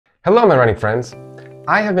Hello, my running friends.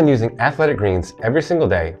 I have been using Athletic Greens every single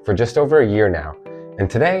day for just over a year now, and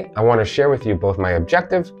today I want to share with you both my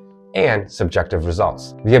objective and subjective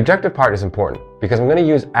results. The objective part is important because I'm going to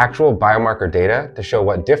use actual biomarker data to show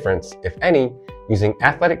what difference, if any, using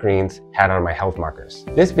Athletic Greens had on my health markers.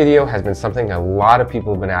 This video has been something a lot of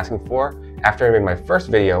people have been asking for after I made my first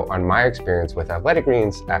video on my experience with Athletic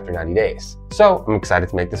Greens after 90 days. So I'm excited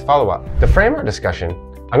to make this follow-up. To frame our discussion,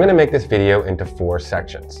 I'm going to make this video into 4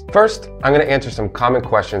 sections. First, I'm going to answer some common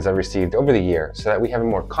questions I've received over the year so that we have a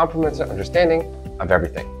more comprehensive understanding of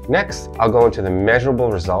everything. Next, I'll go into the measurable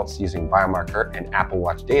results using Biomarker and Apple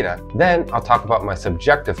Watch data. Then I'll talk about my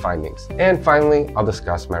subjective findings. And finally, I'll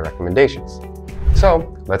discuss my recommendations.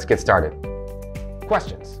 So let's get started.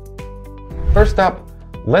 Questions. First up,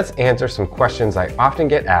 let's answer some questions I often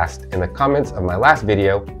get asked in the comments of my last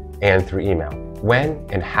video and through email. When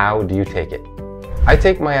and how do you take it? I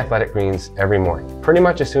take my Athletic Greens every morning, pretty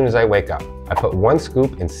much as soon as I wake up. I put 1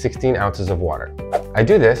 scoop in 16 ounces of water. I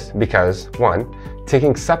do this because, 1,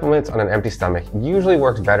 taking supplements on an empty stomach usually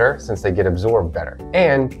works better since they get absorbed better.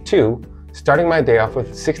 And 2, starting my day off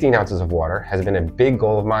with 16 ounces of water has been a big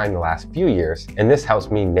goal of mine the last few years, and this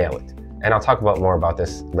helps me nail it. And I'll talk about more about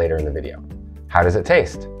this later in the video. How does it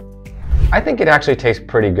taste? I think it actually tastes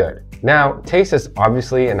pretty good. Now, taste is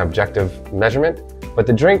obviously an objective measurement, but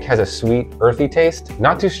the drink has a sweet, earthy taste,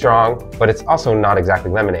 not too strong, but it's also not exactly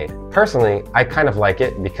lemonade. Personally, I kind of like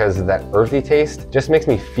it because that earthy taste just makes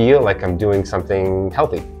me feel like I'm doing something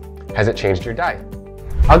healthy. Has it changed your diet?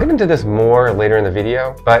 I'll get into this more later in the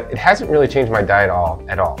video, but it hasn't really changed my diet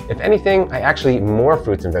at all. If anything, I actually eat more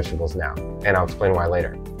fruits and vegetables now, and I'll explain why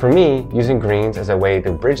later. For me, using greens as a way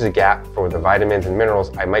to bridge the gap for the vitamins and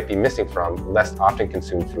minerals I might be missing from less often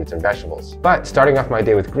consumed fruits and vegetables. But starting off my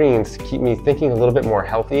day with greens keep me thinking a little bit more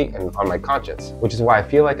healthy and on my conscience, which is why I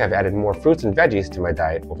feel like I've added more fruits and veggies to my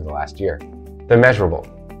diet over the last year. The measurable.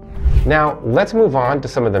 Now, let's move on to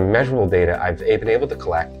some of the measurable data I've been able to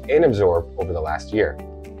collect and absorb over the last year.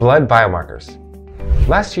 Blood biomarkers.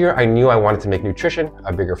 Last year, I knew I wanted to make nutrition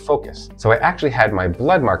a bigger focus, so I actually had my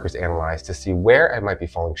blood markers analyzed to see where I might be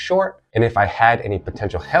falling short and if I had any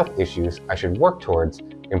potential health issues I should work towards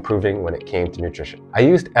improving when it came to nutrition. I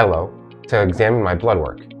used Elo to examine my blood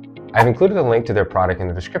work. I've included a link to their product in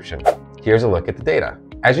the description. Here's a look at the data.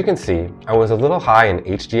 As you can see, I was a little high in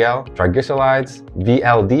HDL, triglycerides,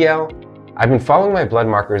 VLDL. I've been following my blood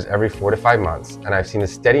markers every 4 to 5 months, and I've seen a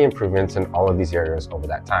steady improvements in all of these areas over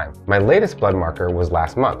that time. My latest blood marker was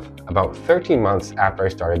last month, about 13 months after I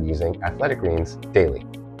started using Athletic Greens daily.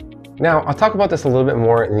 Now, I'll talk about this a little bit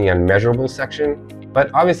more in the unmeasurable section, but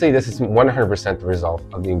obviously this is 100% the result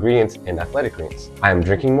of the ingredients in Athletic Greens. I am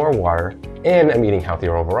drinking more water, and I'm eating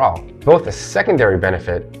healthier overall, both a secondary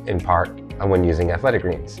benefit in part when using Athletic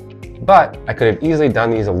Greens. But I could have easily done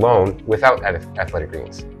these alone without Athletic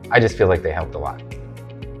Greens. I just feel like they helped a lot.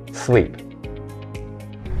 Sleep.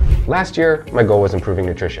 Last year, my goal was improving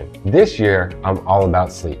nutrition. This year, I'm all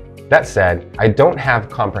about sleep. That said, I don't have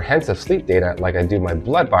comprehensive sleep data like I do my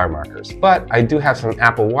blood biomarkers, but I do have some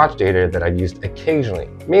Apple Watch data that I've used occasionally,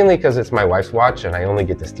 mainly because it's my wife's watch and I only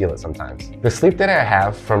get to steal it sometimes. The sleep data I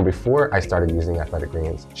have from before I started using Athletic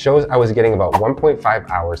Greens shows I was getting about 1.5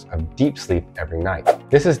 hours of deep sleep every night.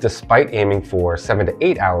 This is despite aiming for 7 to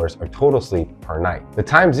 8 hours of total sleep per night. The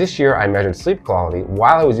times this year I measured sleep quality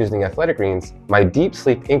while I was using Athletic Greens, my deep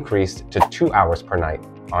sleep increased to 2 hours per night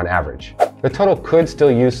on average. The total could still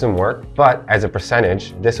use some work, but as a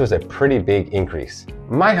percentage, this was a pretty big increase.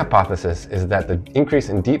 My hypothesis is that the increase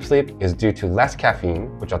in deep sleep is due to less caffeine,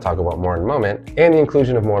 which I'll talk about more in a moment, and the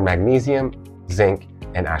inclusion of more magnesium, zinc,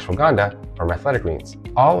 and ashwagandha from Athletic Greens,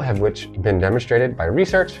 all of which have been demonstrated by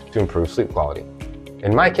research to improve sleep quality.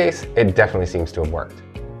 In my case, it definitely seems to have worked.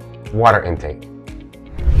 Water intake.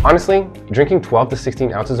 Honestly, drinking 12 to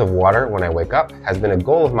 16 ounces of water when I wake up has been a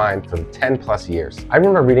goal of mine for 10 plus years. I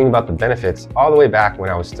remember reading about the benefits all the way back when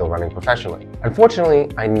I was still running professionally. Unfortunately,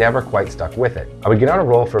 I never quite stuck with it. I would get on a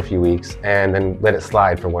roll for a few weeks and then let it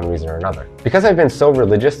slide for one reason or another. Because I've been so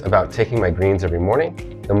religious about taking my greens every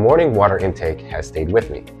morning, the morning water intake has stayed with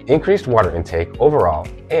me. Increased water intake overall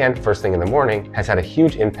and first thing in the morning has had a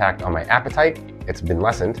huge impact on my appetite, it's been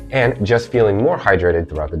lessened, and just feeling more hydrated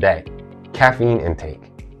throughout the day. Caffeine intake.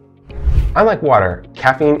 Unlike water,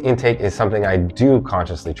 caffeine intake is something I do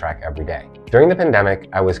consciously track every day. During the pandemic,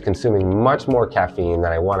 I was consuming much more caffeine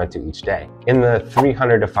than I wanted to each day, in the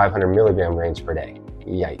 300 to 500 milligram range per day.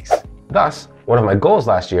 Yikes. Thus, one of my goals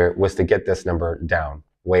last year was to get this number down,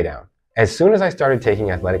 way down. As soon as I started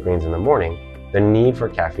taking Athletic Greens in the morning, the need for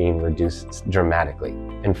caffeine reduced dramatically.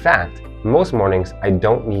 In fact, most mornings I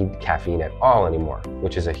don't need caffeine at all anymore,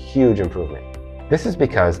 which is a huge improvement. This is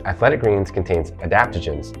because athletic greens contains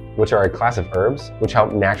adaptogens, which are a class of herbs which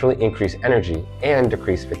help naturally increase energy and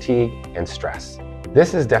decrease fatigue and stress.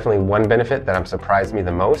 This is definitely one benefit that surprised me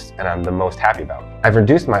the most and I'm the most happy about. I've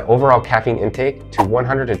reduced my overall caffeine intake to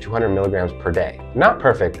 100 to 200 milligrams per day. Not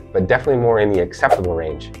perfect, but definitely more in the acceptable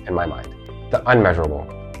range in my mind. The unmeasurable.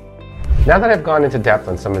 Now that I've gone into depth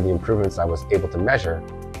on some of the improvements I was able to measure,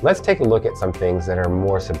 let's take a look at some things that are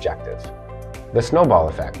more subjective. The snowball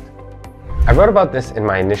effect. I wrote about this in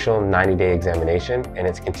my initial 90-day examination, and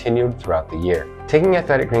it's continued throughout the year. Taking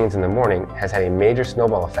athletic greens in the morning has had a major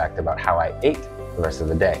snowball effect about how I ate the rest of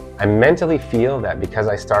the day. I mentally feel that because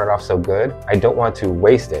I started off so good, I don't want to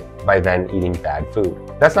waste it by then eating bad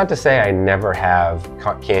food. That's not to say I never have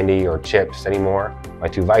candy or chips anymore, my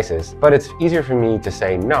two vices, but it's easier for me to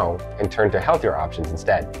say no and turn to healthier options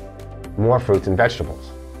instead. More fruits and vegetables.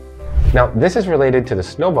 Now, this is related to the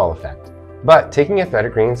snowball effect, but taking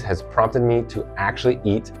athletic greens has prompted me to actually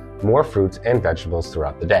eat more fruits and vegetables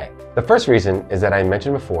throughout the day. The first reason is that I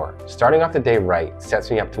mentioned before, starting off the day right sets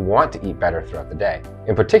me up to want to eat better throughout the day.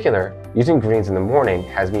 In particular, using greens in the morning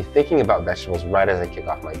has me thinking about vegetables right as I kick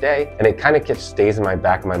off my day, and it kind of stays in my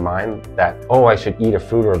back of my mind that, oh, I should eat a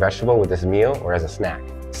fruit or a vegetable with this meal or as a snack.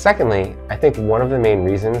 Secondly, I think one of the main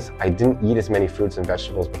reasons I didn't eat as many fruits and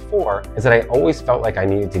vegetables before is that I always felt like I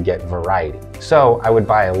needed to get variety. So I would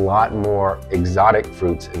buy a lot more exotic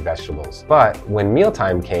fruits and vegetables. But when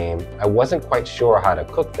mealtime came, I wasn't quite sure how to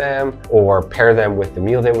cook them or pair them with the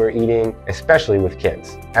meal they were eating, especially with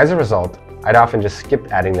kids. As a result, I'd often just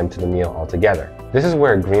skip adding them to the meal altogether. This is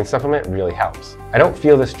where a green supplement really helps. I don't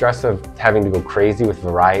feel the stress of having to go crazy with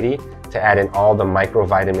variety to add in all the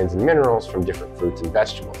microvitamins and minerals from different fruits and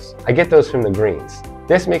vegetables. I get those from the greens.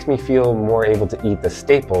 This makes me feel more able to eat the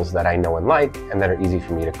staples that I know and like and that are easy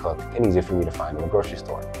for me to cook and easy for me to find in the grocery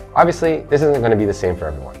store. Obviously, this isn't going to be the same for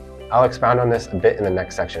everyone. I'll expound on this a bit in the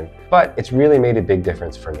next section, but it's really made a big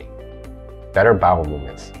difference for me. Better bowel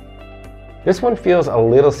movements. This one feels a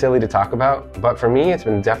little silly to talk about, but for me, it's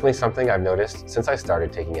been definitely something I've noticed since I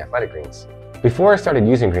started taking athletic greens. Before I started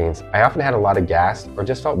using greens, I often had a lot of gas or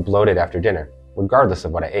just felt bloated after dinner, regardless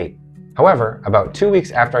of what I ate. However, about 2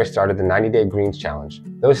 weeks after I started the 90-day greens challenge,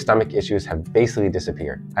 those stomach issues have basically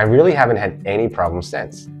disappeared. I really haven't had any problems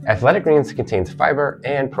since. Athletic greens contains fiber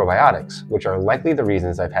and probiotics, which are likely the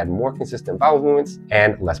reasons I've had more consistent bowel movements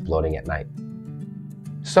and less bloating at night.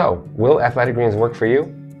 So, will athletic greens work for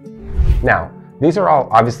you? Now, these are all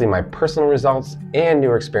obviously my personal results, and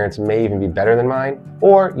your experience may even be better than mine,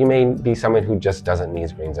 or you may be someone who just doesn't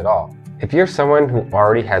need greens at all. If you're someone who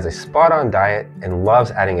already has a spot-on diet and loves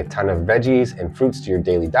adding a ton of veggies and fruits to your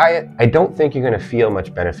daily diet, I don't think you're going to feel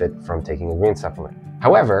much benefit from taking a green supplement.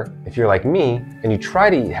 However, if you're like me and you try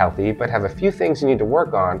to eat healthy but have a few things you need to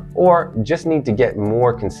work on or just need to get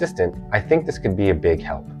more consistent, I think this could be a big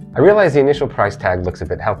help. I realize the initial price tag looks a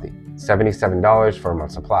bit healthy, $77 for a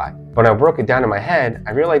month's supply. But when I broke it down in my head,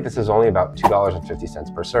 I realized this is only about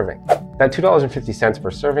 $2.50 per serving. That $2.50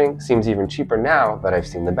 per serving seems even cheaper now that I've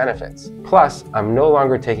seen the benefits. Plus, I'm no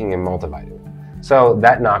longer taking a multivitamin, so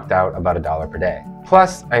that knocked out about $1 per day.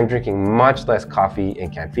 Plus, I'm drinking much less coffee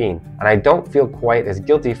and caffeine, and I don't feel quite as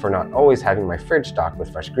guilty for not always having my fridge stocked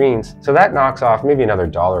with fresh greens, so that knocks off maybe another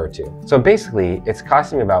 $1 or $2. So basically, it's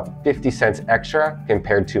costing me about 50 cents extra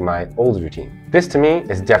compared to my old routine. This to me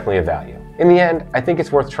is definitely a value. In the end, I think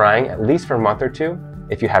it's worth trying at least for a month or two.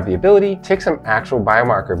 If you have the ability, take some actual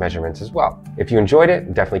biomarker measurements as well. If you enjoyed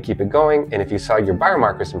it, definitely keep it going, and if you saw your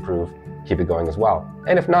biomarkers improve, keep it going as well.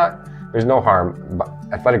 And if not, there's no harm.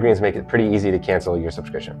 Athletic greens make it pretty easy to cancel your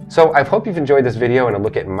subscription. So I hope you've enjoyed this video and a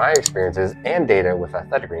look at my experiences and data with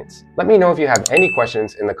athletic greens. Let me know if you have any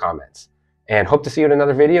questions in the comments. And hope to see you in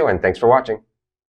another video, and thanks for watching.